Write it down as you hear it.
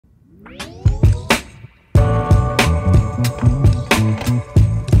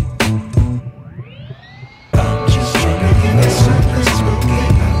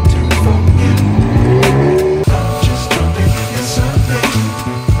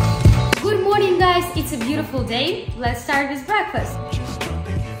beautiful day. Let's start with breakfast.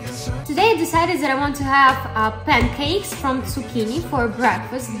 Today I decided that I want to have pancakes from zucchini for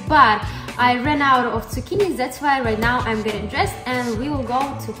breakfast, but I ran out of zucchinis. That's why right now I'm getting dressed and we will go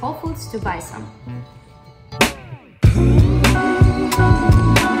to Whole Foods to buy some.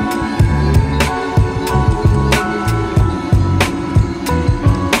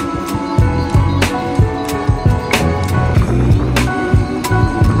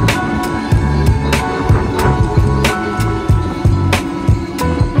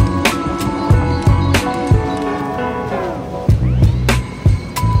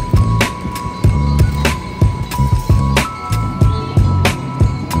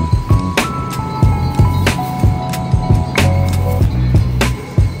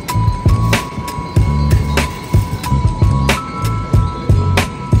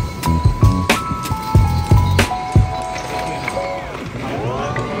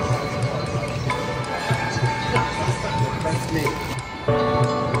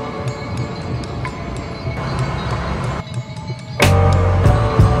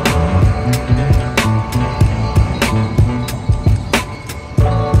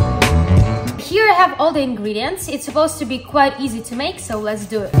 Here I have all the ingredients. It's supposed to be quite easy to make, so let's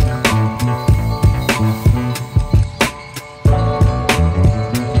do it.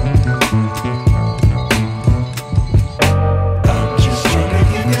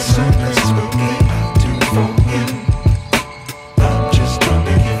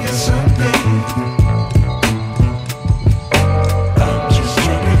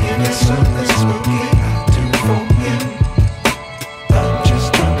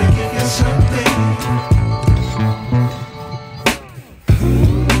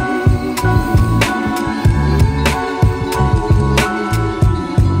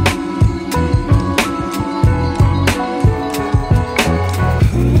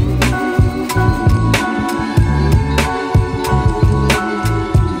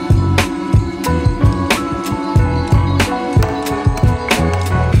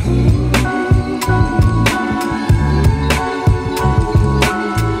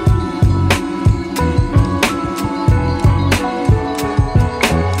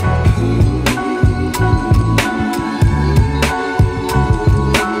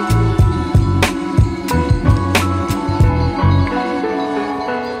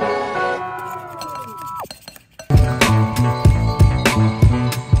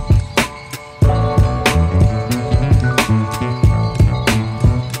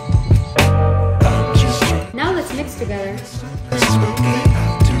 Together.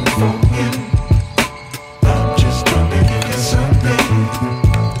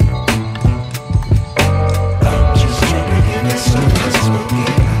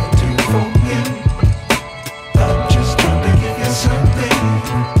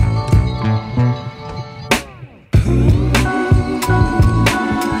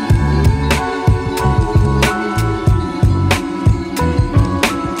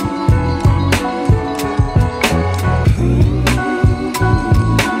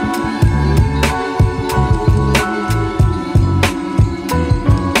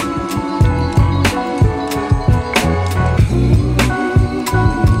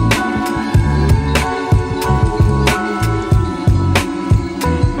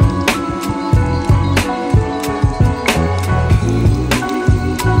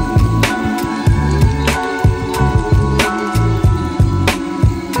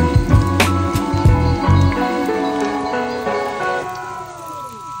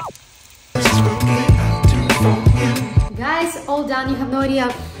 Guys, all done. You have no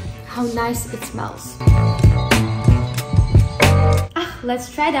idea how nice it smells.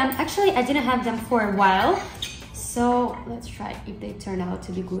 Let's try them. Actually, I didn't have them for a while, so let's try if they turn out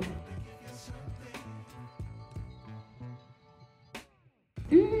to be good.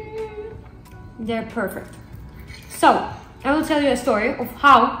 They're perfect. So I will tell you a story of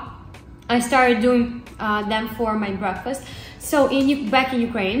how I started doing them for my breakfast. So back in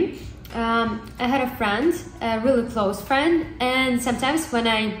Ukraine, I had a friend, a really close friend, and sometimes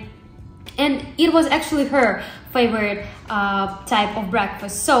and it was actually her favorite type of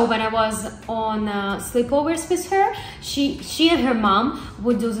breakfast. So when I was on sleepovers with her, she and her mom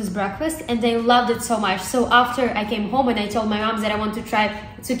would do this breakfast and they loved it so much. So after I came home and I told my mom that I want to try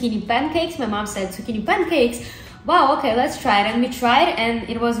zucchini pancakes, my mom said, zucchini pancakes? Wow, okay, let's try it. And we tried and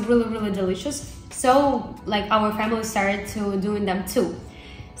it was really, really delicious. So like our family started to doing them too.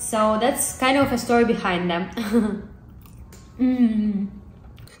 So that's kind of a story behind them.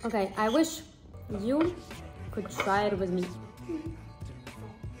 Okay, I wish you could try it with me.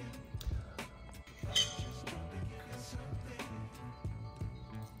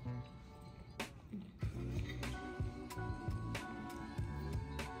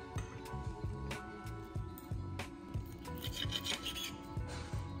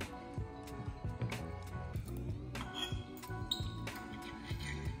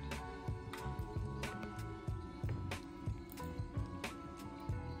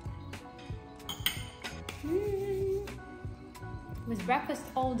 With breakfast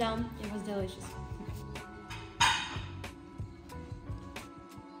all done, it was delicious.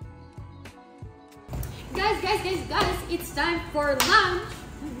 Guys, it's time for lunch.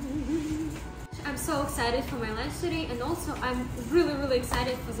 I'm so excited for my lunch today, and also I'm really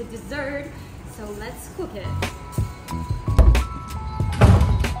excited for the dessert. So let's cook it.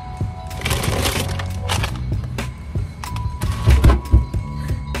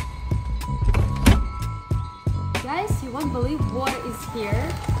 Guys, you won't believe what is here.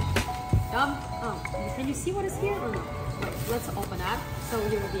 Oh, can you see what is here? Oh, no. Wait, let's open up so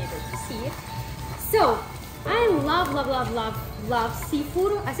you will be able to see it. So, I love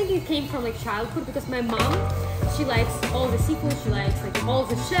seafood. I think it came from like childhood because my mom, she likes all the seafood. She likes like all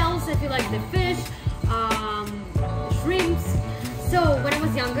the shells. I feel like the fish, shrimps. So when I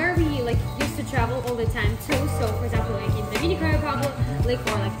was younger, we like used to travel all the time too. So for example, like in Dominican Republic, like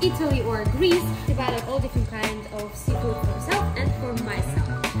or like Italy or Greece, we buy like all different kinds of seafood for myself and for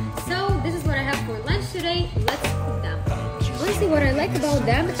myself. So this is what I have for lunch today. Let's cook them. Honestly, what I like about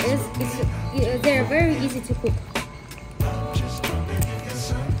them is they're very easy to cook.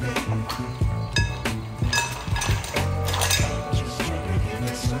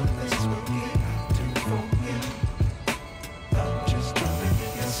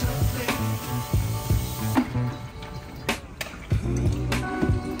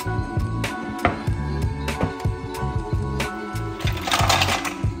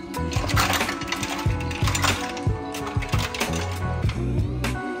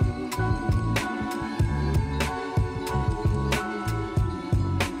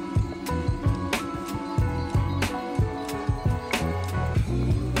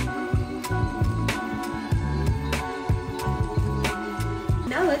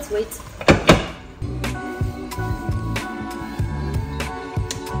 Now let's wait.